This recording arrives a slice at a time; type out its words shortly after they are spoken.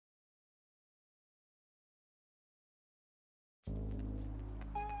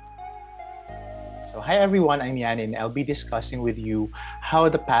So, hi everyone, I'm Yan and I'll be discussing with you how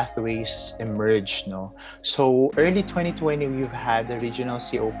the pathways emerge. No? So, early 2020, we've had the regional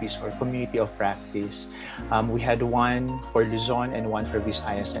COPs or Community of Practice. We had one for Luzon and one for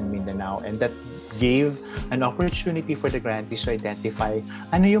Visayas and Mindanao, and that gave an opportunity for the grantees to identify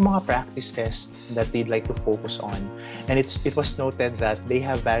ano yung mga practices that they'd like to focus on. And it was noted that they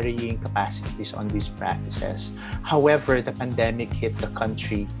have varying capacities on these practices. However, the pandemic hit the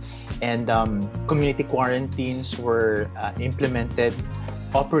country and community quarantines were implemented,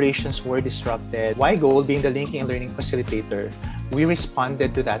 operations were disrupted. YGold, being the linking and learning facilitator, we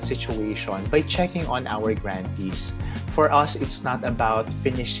responded to that situation by checking on our grantees. For us, it's not about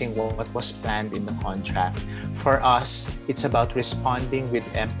finishing what was planned in the contract. For us, it's about responding with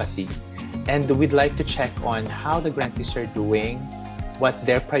empathy. And we'd like to check on how the grantees are doing, what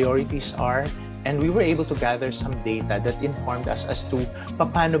their priorities are, and we were able to gather some data that informed us as to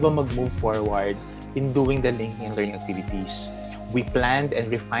paano ba mag-move forward in doing the linking and learning activities. We planned and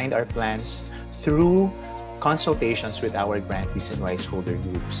refined our plans through consultations with our grantees and rights holder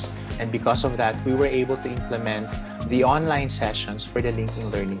groups. And because of that, we were able to implement the online sessions for the linking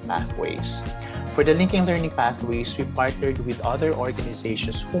learning pathways. For the linking learning pathways, we partnered with other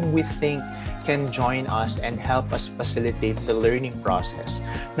organizations whom we think can join us and help us facilitate the learning process,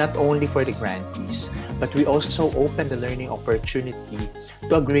 not only for the grantees, but we also open the learning opportunity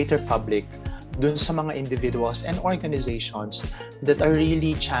to a greater public dun sa mga individuals and organizations that are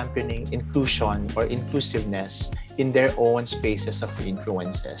really championing inclusion or inclusiveness in their own spaces of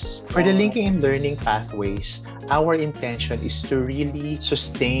influences. For the linking and learning pathways, our intention is to really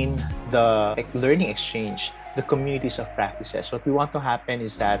sustain the learning exchange, the communities of practices. What we want to happen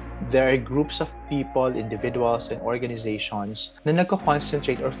is that there are groups of people, individuals, and organizations na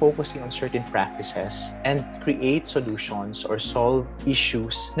nagko-concentrate or focusing on certain practices and create solutions or solve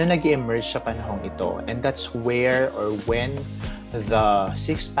issues na nag-emerge sa panahong ito. And that's where or when the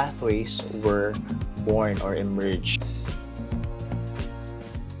 6 pathways were born or emerged.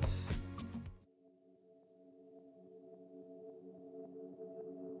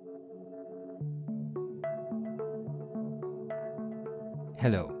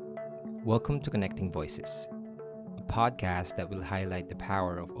 Hello, welcome to Connecting Voices, a podcast that will highlight the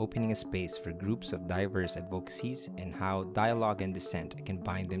power of opening a space for groups of diverse advocacies and how dialogue and dissent can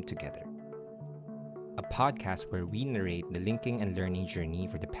bind them together. A podcast where we narrate the linking and learning journey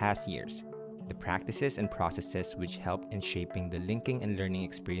for the past years, the practices and processes which help in shaping the linking and learning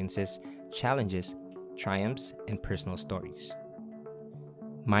experiences, challenges, triumphs, and personal stories.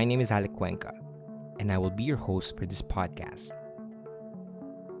 My name is Alec Cuenca, and I will be your host for this podcast.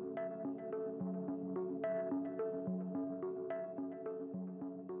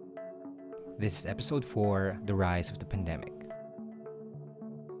 This is episode 4, The Rise of the Pandemic.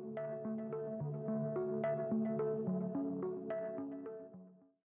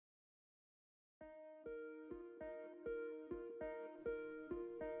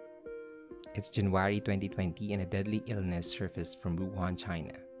 It's January 2020 and a deadly illness surfaced from Wuhan,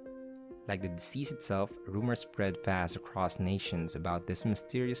 China. Like the disease itself, rumors spread fast across nations about this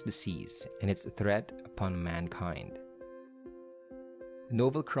mysterious disease and its threat upon mankind. The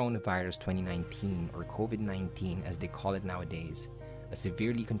novel coronavirus 2019, or COVID-19 as they call it nowadays, a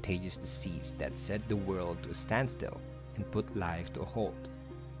severely contagious disease that set the world to a standstill and put life to a halt,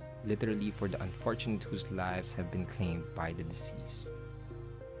 literally for the unfortunate whose lives have been claimed by the disease.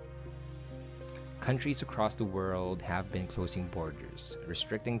 Countries across the world have been closing borders,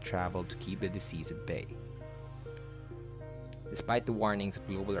 restricting travel to keep the disease at bay. Despite the warnings of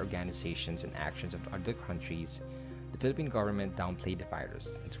global organizations and actions of other countries, the Philippine government downplayed the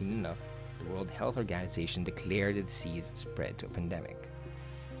virus, and soon enough, the World Health Organization declared the disease spread to a pandemic.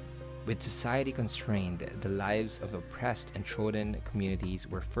 With society constrained, the lives of oppressed and trodden communities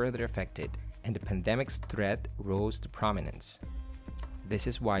were further affected, and the pandemic's threat rose to prominence. This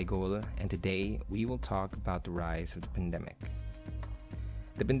is YGoal, and today we will talk about the rise of the pandemic.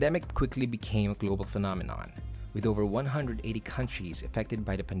 The pandemic quickly became a global phenomenon. With over 180 countries affected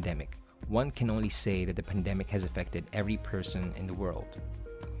by the pandemic, one can only say that the pandemic has affected every person in the world.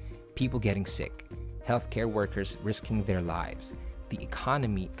 People getting sick, healthcare workers risking their lives, the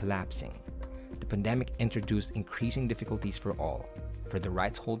economy collapsing. The pandemic introduced increasing difficulties for all. For the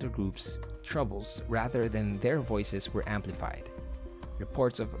rights holder groups, troubles rather than their voices were amplified.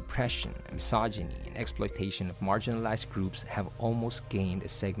 Reports of oppression, misogyny, and exploitation of marginalized groups have almost gained a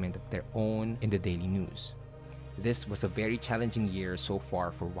segment of their own in the daily news. This was a very challenging year so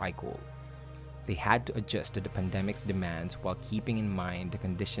far for YGoal. They had to adjust to the pandemic's demands while keeping in mind the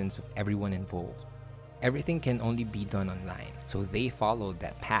conditions of everyone involved. Everything can only be done online, so they followed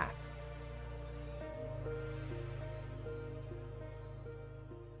that path.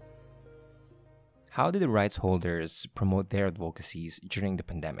 How did the rights holders promote their advocacies during the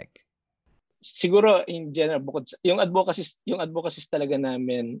pandemic? Siguro in general, yung advocacies talaga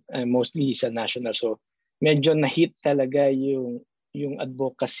namin mostly sa national. So medyo na-hit talaga yung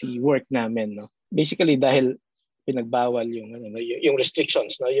advocacy work namin, no. Basically dahil pinagbawal yung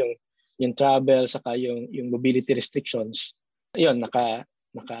restrictions, no, yung travel saka yung mobility restrictions. Ayun, naka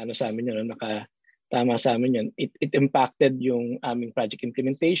ano sa amin yun, naka tama sa amin yun. It impacted yung aming project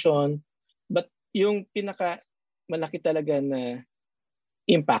implementation. But yung pinaka malaki talaga na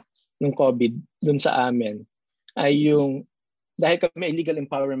impact ng COVID dun sa amin ay yung dahil kami legal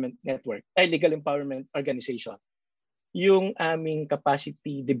empowerment network, legal empowerment organization. Yung aming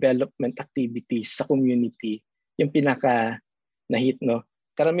capacity development activities sa community, yung pinaka na-hit, no.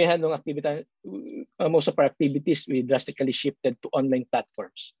 Karamihan ng activity, most of our activities, we drastically shifted to online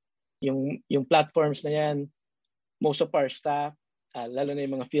platforms. Yung platforms na yan, most of our staff, lalo na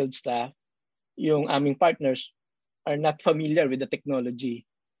yung mga field staff, yung aming partners are not familiar with the technology.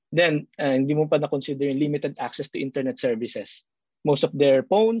 Then, hindi mo pa na-consider yung limited access to internet services. Most of their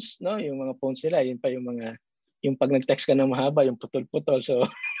phones, no, yung mga phones nila, yun pa yung pag nag-text ka ng mahaba, yung putol-putol. So,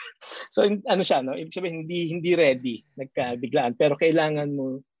 so ano siya, no? Ibig sabihin, hindi ready, nagkabiglaan. Pero kailangan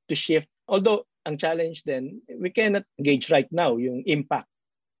mo to shift. Although, ang challenge then, we cannot gauge right now yung impact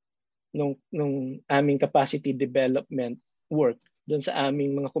nung aming capacity development work doon sa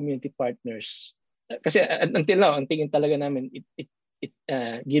aming mga community partners. Kasi until now, ang tingin talaga namin, it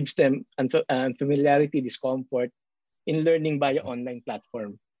gives them unfamiliarity, discomfort in learning via online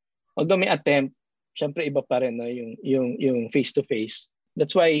platform. Although may attempt, syempre iba pa rin, no, yung face-to-face.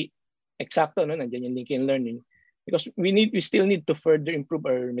 That's why, eksakto, no, nandiyan yung LinkedIn Learning. Because we still need to further improve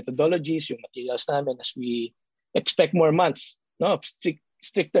our methodologies, yung materials namin as we expect more months, no, of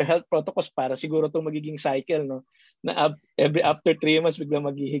stricter health protocols para siguro itong magiging cycle, no, na every after 3 months bigla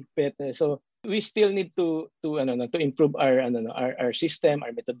maghihigpit. So we still need to improve our system, our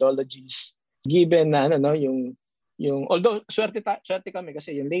methodologies, given na yung although swerte kami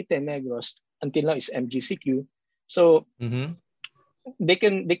kasi yung Leyte Negros until now is MGCQ. So they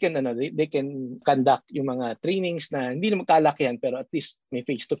can conduct yung mga trainings na hindi naman kalakihan pero at least may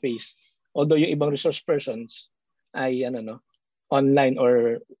face to face. Although yung ibang resource persons ay online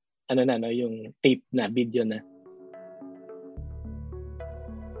or yung tape na video na.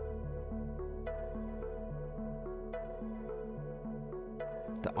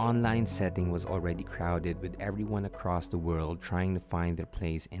 The online setting was already crowded with everyone across the world trying to find their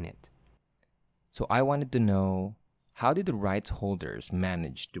place in it. So I wanted to know, how did the rights holders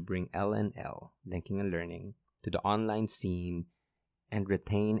manage to bring LNL, Linking and Learning, to the online scene and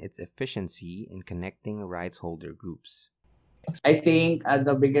retain its efficiency in connecting rights holder groups? I think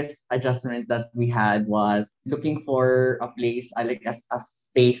the biggest adjustment that we had was looking for a place, like a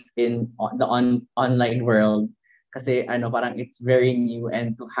space in the online world. Kasi parang it's very new,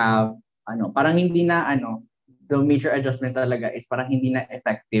 and to have parang hindi na the major adjustment talaga is parang hindi na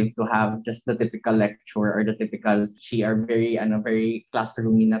effective to have just the typical lecture or the typical very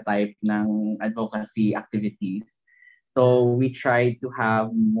classroomy na type ng advocacy activities. So we tried to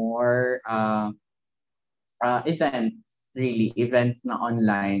have more events na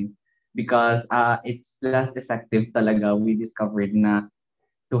online because it's less effective talaga. We discovered na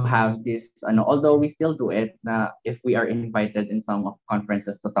to have this although we still do it na if we are invited in some of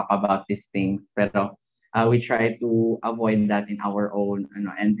conferences to talk about these things, pero we try to avoid that in our own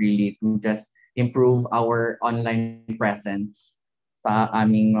and really to just improve our online presence sa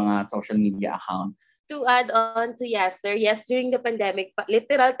aming mga social media accounts. To add on to Yasser, yes, during the pandemic,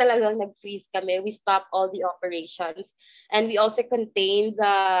 literal talagang nag-freeze kami. We stopped all the operations. And we also contained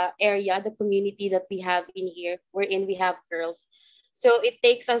the area, the community that we have in here, wherein we have girls. So it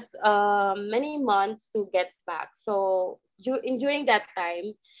takes us many months to get back. So during that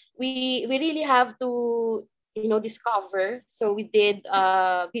time, we really have to discover. So we did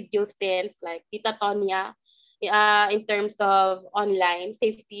video stints like Tita Tonya in terms of online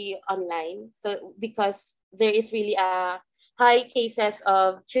safety online. So because there is really a high cases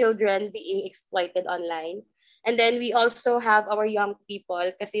of children being exploited online. And then we also have our young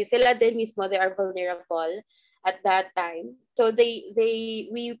people kasi sila din mismo, they are vulnerable at that time. So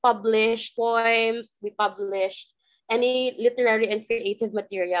we published poems, we published any literary and creative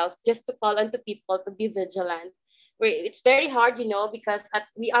materials just to call on to people to be vigilant. It's very hard, because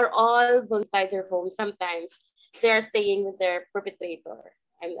we are all inside their homes. Sometimes they are staying with their perpetrator.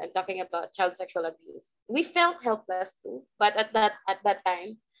 I'm talking about child sexual abuse. We felt helpless too, but at that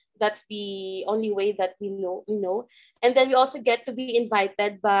time, that's the only way that we know. And then we also get to be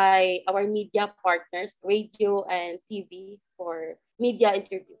invited by our media partners, radio and TV, for media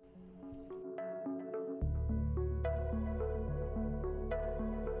interviews.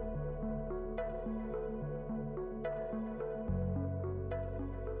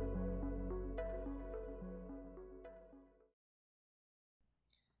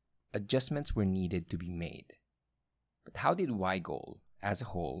 Adjustments were needed to be made. But how did YGOL as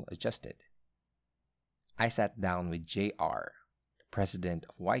a whole adjust it? I sat down with JR, the president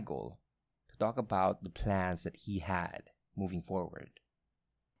of YGOL, to talk about the plans that he had moving forward.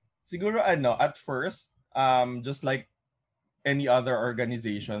 Siguro at first, just like any other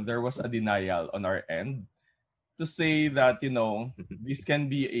organization, there was a denial on our end to say that, this can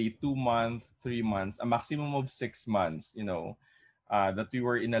be a 2 month, 3 months, a maximum of 6 months, that we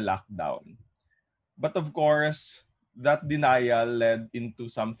were in a lockdown. But of course, that denial led into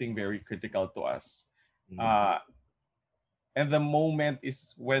something very critical to us. And the moment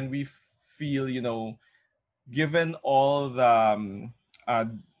is when we feel, given all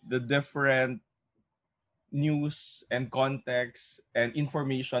the different news and context and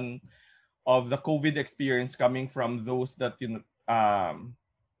information of the COVID experience coming from those that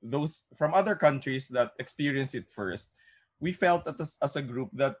those from other countries that experience it first, we felt that as a group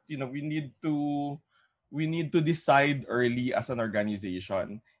that we need to decide early as an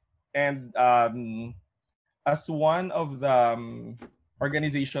organization. And as one of the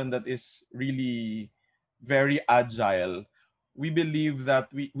organization that is really very agile, we believe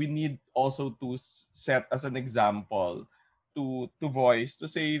that we need also to set as an example to voice, to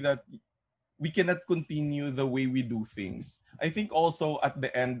say that we cannot continue the way we do things. I think also at the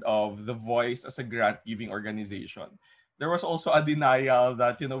end of the voice as a grant giving organization, there was also a denial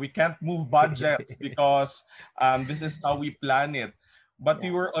that we can't move budgets because this is how we plan it. But we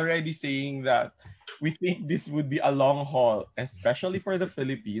were already saying that we think this would be a long haul, especially for the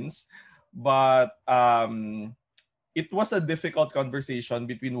Philippines. But it was a difficult conversation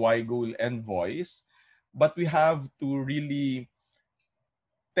between YGOL and Voice. But we have to really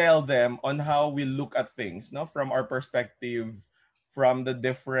tell them on how we look at things, from our perspective, from the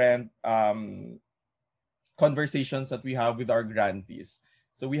different conversations that we have with our grantees.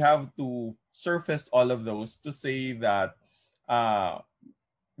 So we have to surface all of those to say that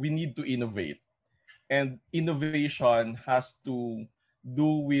we need to innovate. And innovation has to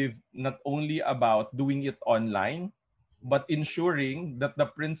do with not only about doing it online, but ensuring that the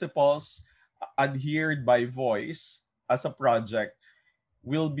principles adhered by Voice as a project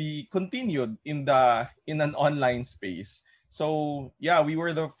will be continued in an online space. So we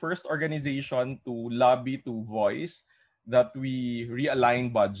were the first organization to lobby to Voice that we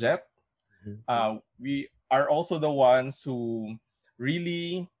realign budget. We are also the ones who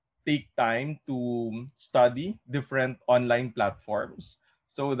really take time to study different online platforms,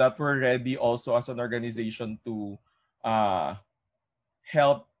 so that we're ready also as an organization to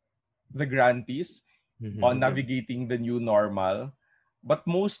help the grantees on navigating the new normal. But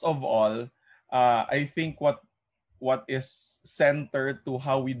most of all, I think what is centered to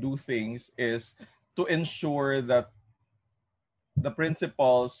how we do things is to ensure that the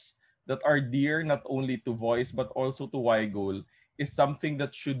principles that are dear not only to Voice but also to YGOL is something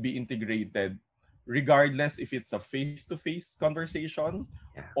that should be integrated, regardless if it's a face-to-face conversation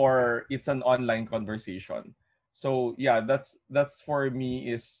or it's an online conversation. So that's for me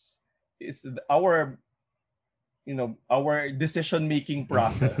is our our decision-making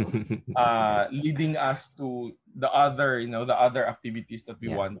process, leading us to the other activities that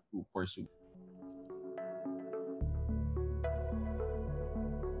we want to pursue.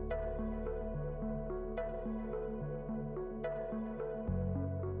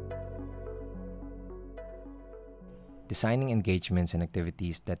 Designing engagements and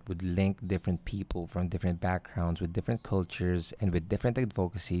activities that would link different people from different backgrounds with different cultures and with different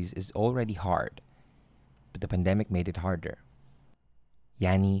advocacies is already hard. But the pandemic made it harder.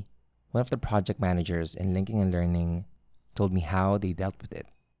 Yanni, one of the project managers in Linking and Learning, told me how they dealt with it.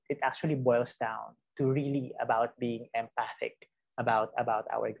 It actually boils down to really about being empathic about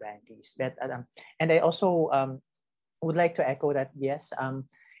our grantees. And I also would like to echo that, yes,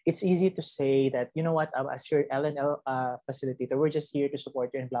 it's easy to say that, you know what, as your LNL facilitator, we're just here to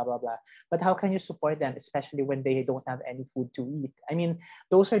support you and blah, blah, blah. But how can you support them, especially when they don't have any food to eat? I mean,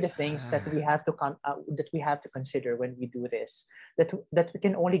 those are the things that we have to consider when we do this, that we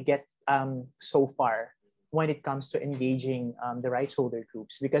can only get so far when it comes to engaging the rights holder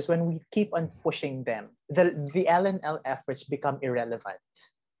groups. Because when we keep on pushing them, the LNL efforts become irrelevant.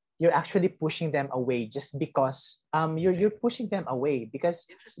 You're actually pushing them away just because you're pushing them away because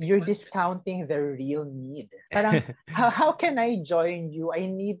you're discounting their real need. Parang, how can I join you? I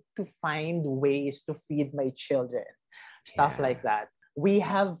need to find ways to feed my children. Stuff like that. We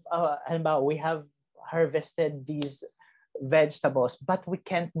have harvested these vegetables, but we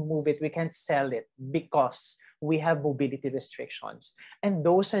can't move it, we can't sell it because we have mobility restrictions. And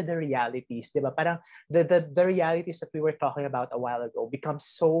those are the realities, di ba? Parang the realities that we were talking about a while ago become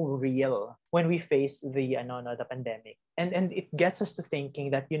so real when we face the pandemic. And it gets us to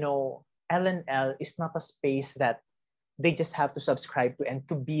thinking that, L&L is not a space that they just have to subscribe to and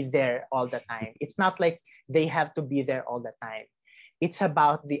to be there all the time. It's not like they have to be there all the time. It's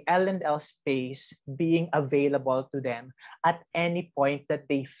about the L&L space being available to them at any point that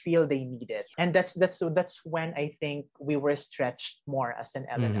they feel they need it. And that's when I think we were stretched more as an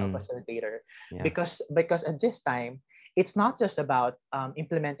L&L facilitator. Yeah. Because at this time, it's not just about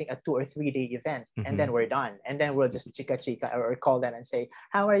implementing a 2 or 3 day event and then we're done. And then we'll just chika or call them and say,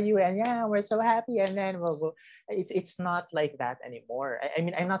 how are you? And yeah, we're so happy. And then it's not like that anymore. I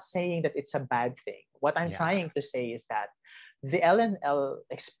mean, I'm not saying that it's a bad thing. What I'm trying to say is that the L&L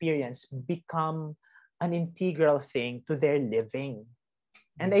experience become an integral thing to their living.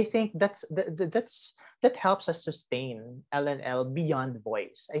 And I think that helps us sustain L&L beyond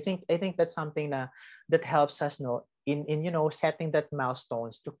voice. I think that's something that helps us know in setting that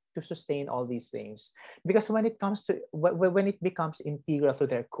milestones to sustain all these things. Because when it becomes integral to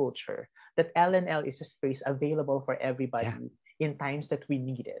their culture, that L&L is a space available for everybody in times that we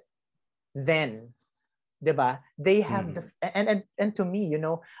need it, then diba? They have and to me,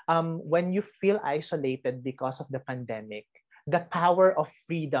 when you feel isolated because of the pandemic, the power of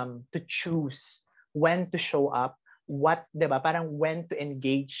freedom to choose when to show up, diba? Parang when to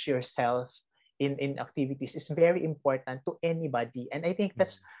engage yourself in activities is very important to anybody. And I think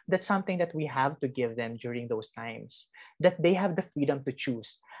that's something that we have to give them during those times, that they have the freedom to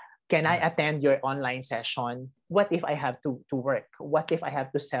choose. Can I attend your online session? What if I have to work? What if I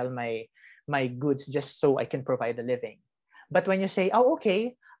have to sell my goods just so I can provide a living? But when you say, oh,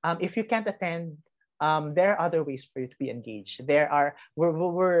 okay, if you can't attend, there are other ways for you to be engaged. And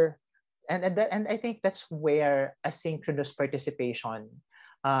I think that's where asynchronous participation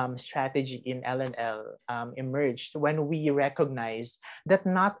strategy in L&L emerged, when we recognized that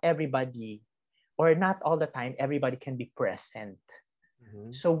not everybody, or not all the time, everybody can be present.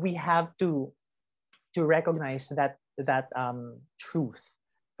 So we have to recognize that truth.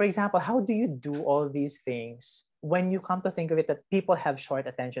 For example, how do you do all these things when you come to think of it, that people have short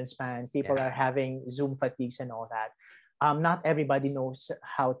attention span, people are having Zoom fatigues and all that. Not everybody knows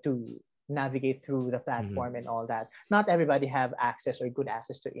how to navigate through the platform and all that. Not everybody have access or good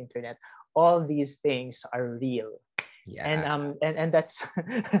access to internet. All these things are real. And that's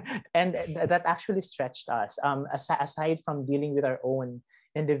and that actually stretched us. Aside from dealing with our own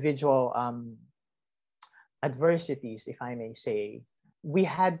individual adversities, if I may say, we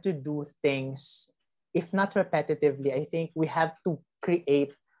had to do things, if not repetitively, I think we have to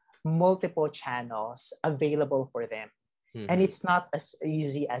create multiple channels available for them. And it's not as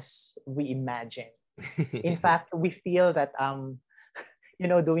easy as we imagine. In fact, we feel that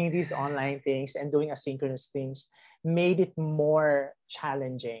doing these online things and doing asynchronous things made it more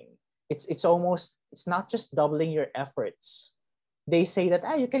challenging. It's not just doubling your efforts. They say that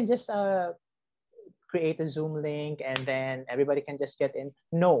you can just create a Zoom link and then everybody can just get in.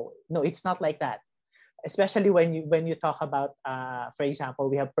 No, it's not like that. Especially when you talk about, for example,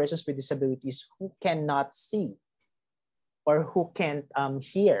 we have persons with disabilities who cannot see or who can't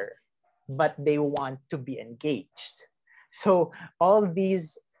hear, but they want to be engaged. So all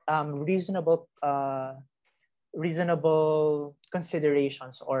these reasonable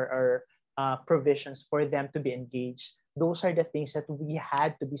considerations or provisions for them to be engaged, those are the things that we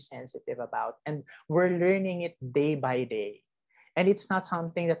had to be sensitive about. And we're learning it day by day. And it's not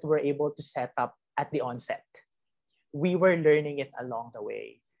something that we're able to set up at the onset. We were learning it along the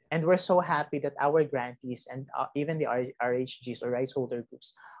way. And we're so happy that our grantees and even the RHGs or rights holder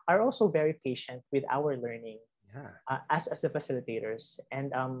groups are also very patient with our learning as the facilitators.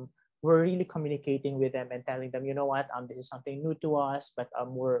 And we're really communicating with them and telling them, you know what, this is something new to us, but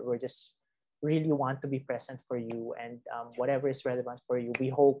we're just really want to be present for you, and whatever is relevant for you, we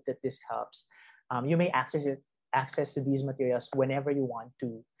hope that this helps. You may access these materials whenever you want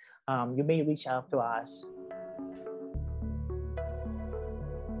to. You may reach out to us.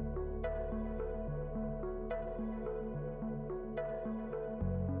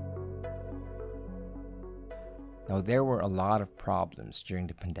 Now, there were a lot of problems during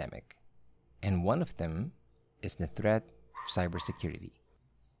the pandemic, and one of them is the threat of cybersecurity.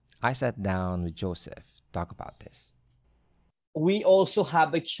 I sat down with Joseph to talk about this. We also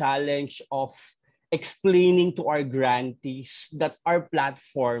have a challenge of explaining to our grantees that our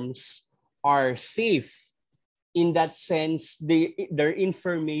platforms are safe. In that sense, their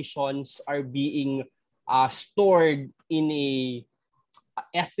informations are being stored in a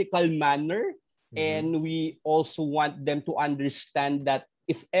ethical manner. And we also want them to understand that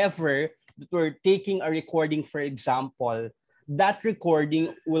if ever that we're taking a recording, for example, that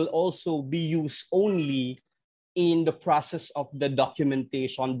recording will also be used only in the process of the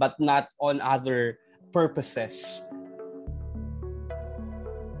documentation, but not on other purposes.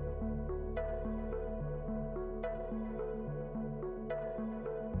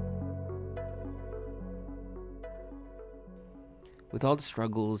 With all the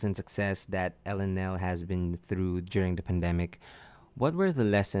struggles and success that LNL has been through during the pandemic, what were the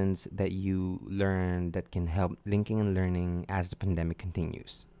lessons that you learned that can help linking and learning as the pandemic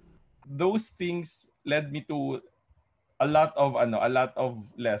continues? Those things led me to a lot of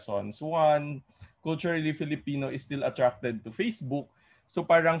lessons. One, culturally Filipino is still attracted to Facebook. So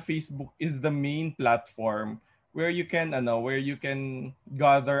parang Facebook is the main platform where you can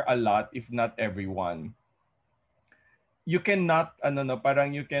gather a lot, if not everyone. You cannot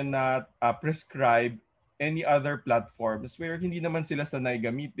prescribe any other platforms where hindi naman sila sanay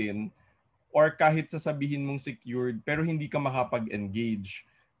gamitin, or kahit sasabihin mong secured pero hindi ka makapag-engage.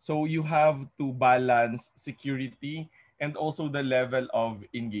 So you have to balance security and also the level of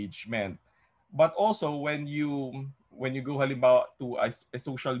engagement. But also when you go halimbawa to a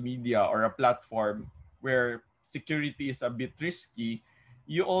social media or a platform where security is a bit risky,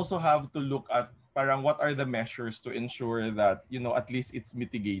 you also have to look at parang what are the measures to ensure that at least it's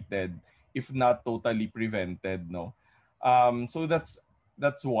mitigated, if not totally prevented, no. So that's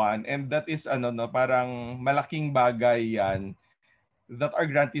one, and that is parang malaking bagay yan that our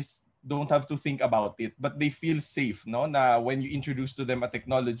grantees don't have to think about it, but they feel safe, no, na when you introduce to them a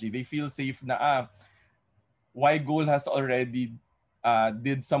technology, they feel safe na YGOL has already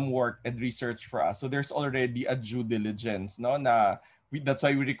did some work and research for us, so there's already a due diligence, no, na that's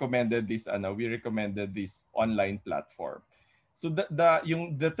why we recommended this online platform. So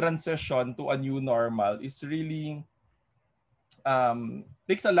the transition to a new normal is really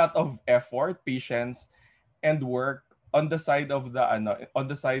takes a lot of effort, patience, and work on the side of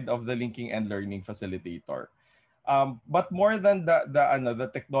the linking and learning facilitator. But more than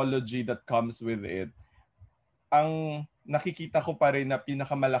the technology that comes with it, ang nakikita ko pa rin na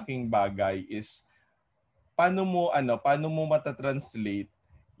pinakamalaking bagay is paano mo mata-translate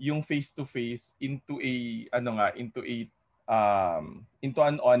yung face-to-face into an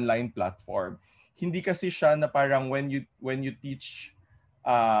online platform. Hindi kasi siya na parang when you teach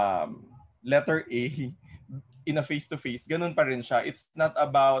letter A in a face-to-face, ganun pa rin siya. It's not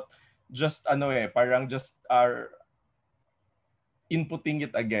about just parang just inputting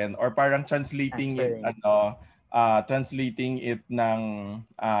it again or parang translating it ng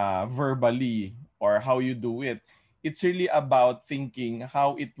verbally or how you do it. It's really about thinking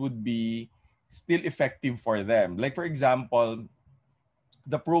how it would be still effective for them. Like for example,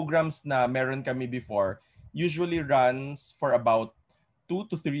 the programs na meron kami before usually runs for about 2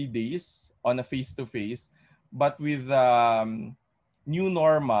 to 3 days on a face-to-face. But with new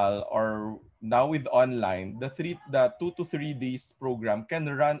normal or now with online, the 2 to 3 days program can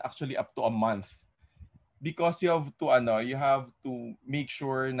run actually up to a month, because you have to make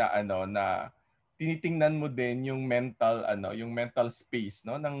sure na tinitingnan mo din yung mental space,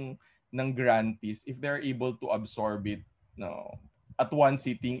 no, ng grantees, if they're able to absorb it, no, at one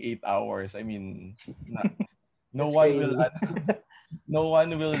sitting 8 hours. I mean, no one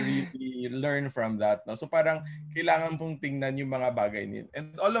will really learn from that, no. So parang kailangan pong tingnan yung mga bagay nito,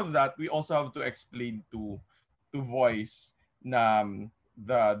 and all of that we also have to explain to voice na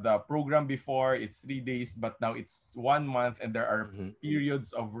the program before it's 3 days, but now it's 1 month, and there are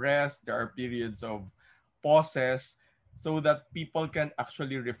periods of rest, there are periods of pauses, so that people can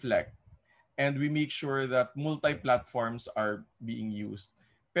actually reflect, and we make sure that multi-platforms are being used.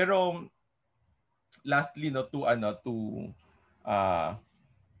 Pero lastly, no, to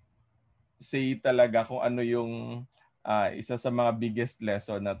say talaga kung ano yung isa sa mga biggest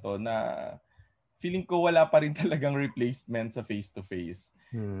lesson na to, na feeling ko wala pa rin talagang replacement sa face-to-face.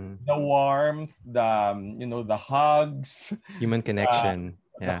 The warmth, the hugs, human connection,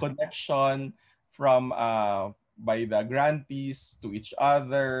 the connection from by the grantees to each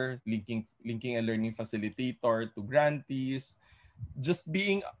other, linking and learning facilitator to grantees, just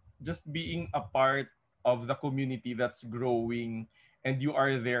being a part of the community that's growing, and you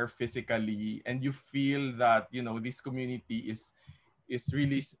are there physically, and you feel that this community is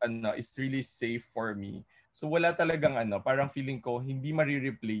really safe for me. So wala talagang parang feeling ko hindi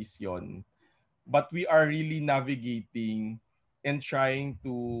mare-replace yon, but we are really navigating and trying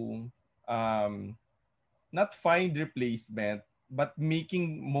to not find replacement, but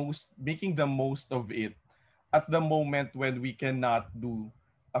making the most of it at the moment when we cannot do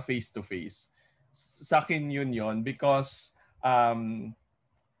a face-to-face. Sa akin yun because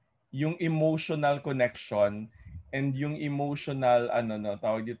yung emotional connection and yung emotional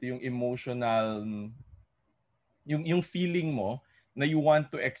tawag dito, yung emotional yung feeling mo na you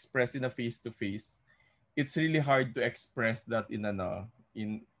want to express in a face-to-face, it's really hard to express that in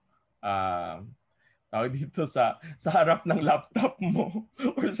tawag dito sa harap ng laptop mo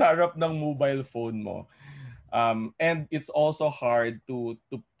or sa harap ng mobile phone mo. And it's also hard to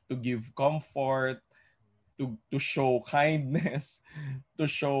give comfort, to show kindness, to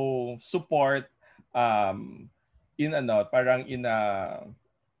show support in an online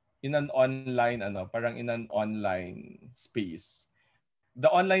space. The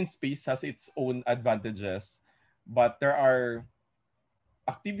online space has its own advantages, but there are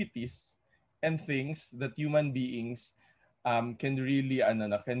activities and things that human beings can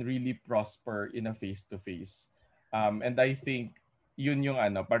really prosper in a face-to-face. And I think yun yung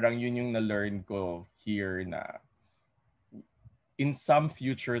na-learn ko here na in some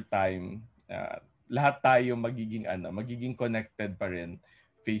future time, lahat tayo magiging connected pa rin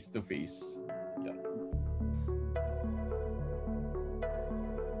face-to-face. Yun.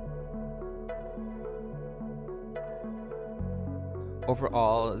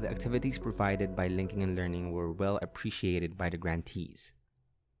 Overall, the activities provided by Linking and Learning were well appreciated by the grantees.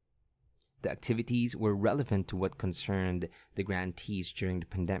 The activities were relevant to what concerned the grantees during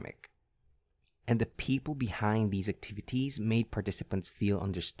the pandemic. And the people behind these activities made participants feel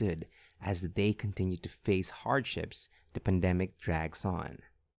understood as they continue to face hardships the pandemic drags on.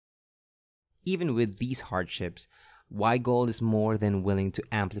 Even with these hardships, WiGold is more than willing to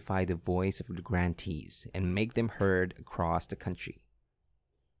amplify the voice of the grantees and make them heard across the country.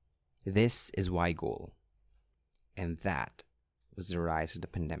 This is WiGold, and that was the rise of the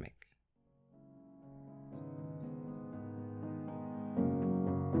pandemic.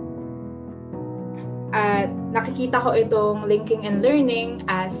 At nakikita ko itong Linking and Learning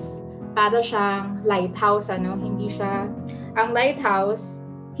as para siyang lighthouse, hindi siya ang lighthouse,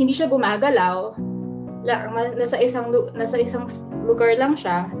 hindi siya gumagalaw, nasa isang lugar lang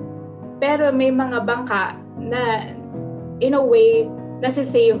siya, pero may mga bangka na in a way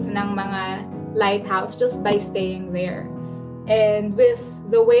nasi-save ng mga lighthouse just by staying there. And with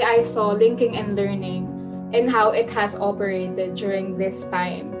the way I saw Linking and Learning and how it has operated during this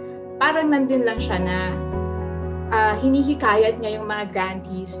time, parang nandun lang siya na hinihikayat niya yung mga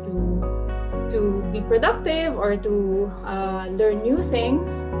grantees to be productive or to learn new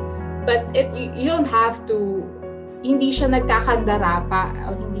things. But you don't have to, hindi siya nagkakandara pa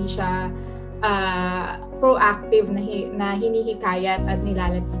o hindi siya proactive na hinihikayat at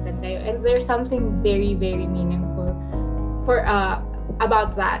nilalapitan kayo. And there's something very, very meaningful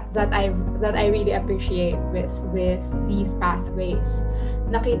about that I really appreciate with these pathways.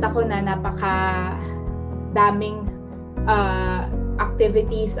 Nakita ko na napakadaming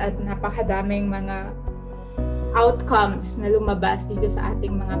activities at napakadaming mga outcomes na lumabas dito sa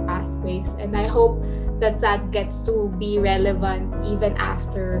ating mga pathways, and I hope that gets to be relevant even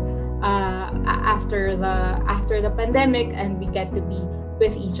after the pandemic and we get to be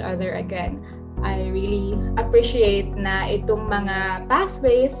with each other again. I really appreciate na itong mga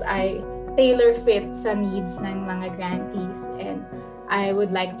pathways ay tailor-fit sa needs ng mga grantees, and I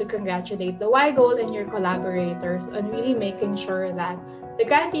would like to congratulate the WiGold and your collaborators on really making sure that the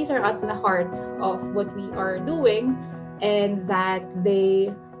grantees are at the heart of what we are doing and that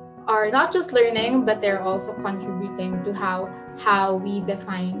they are not just learning but they're also contributing to how we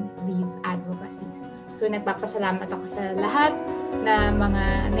define these advocacies. So nagpapasalamat ako sa lahat na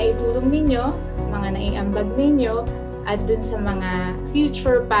mga naitulong ninyo, mga naiambag ninyo, at dun sa mga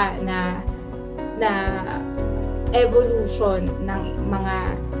future pa na evolution ng mga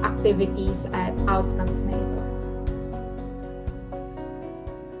activities at outcomes na ito.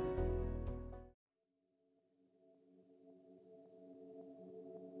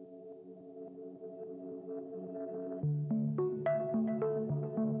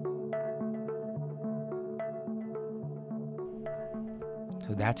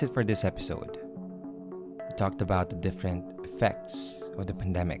 So that's it for this episode. We talked about the different effects of the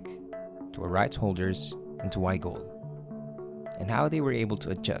pandemic to our rights holders and to WiGold, and how they were able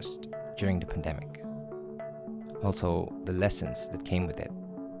to adjust during the pandemic. Also, the lessons that came with it.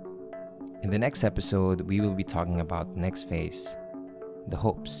 In the next episode, we will be talking about the next phase, the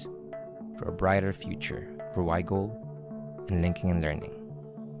hopes for a brighter future for WiGold and Linking and Learning.